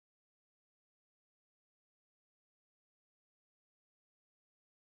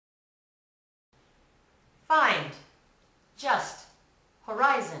find, just,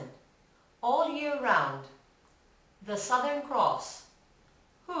 horizon, all year round, the Southern Cross,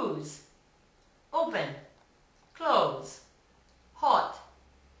 whose, open, close, hot,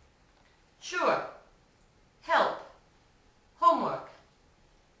 sure, help, homework,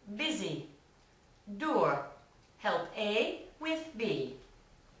 busy, door, help A with B,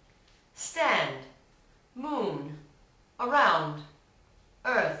 stand, moon, around,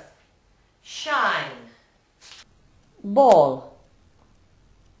 earth, shine, ball,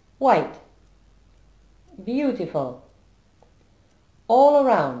 white, beautiful, all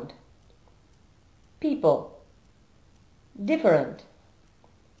around, people, different,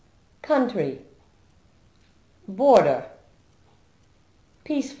 country, border,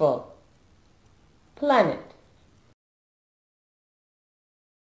 peaceful, planet.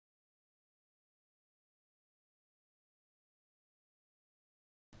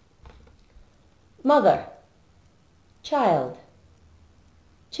 Mother, child,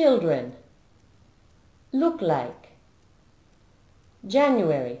 children, look like,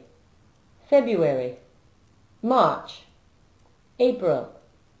 January, February, March, April,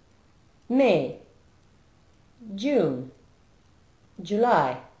 May, June,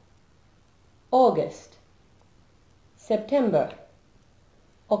 July, August, September,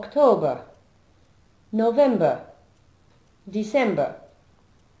 October, November, December,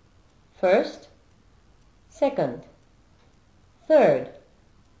 first, second, third,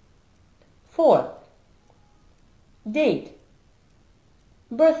 fourth, date,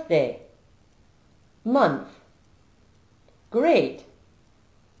 birthday, month, great,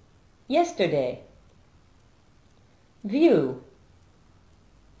 yesterday, view,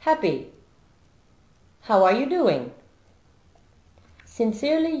 happy, how are you doing?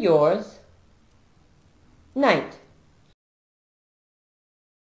 Sincerely yours, night.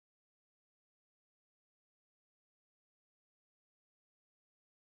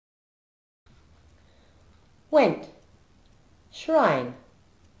 Went, shrine,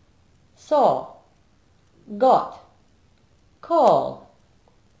 saw, got, call,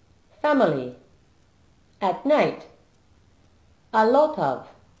 family, at night, a lot of,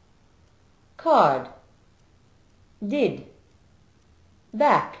 card, did,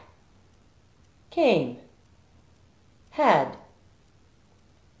 back, came, had,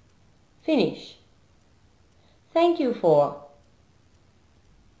 finish, thank you for,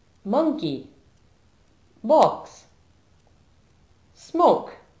 monkey, box,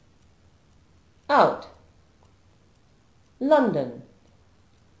 smoke, out, London,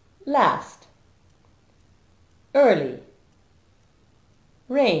 last, early,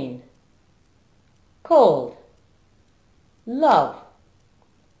 rain, cold, love,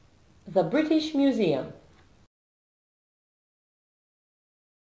 the British Museum.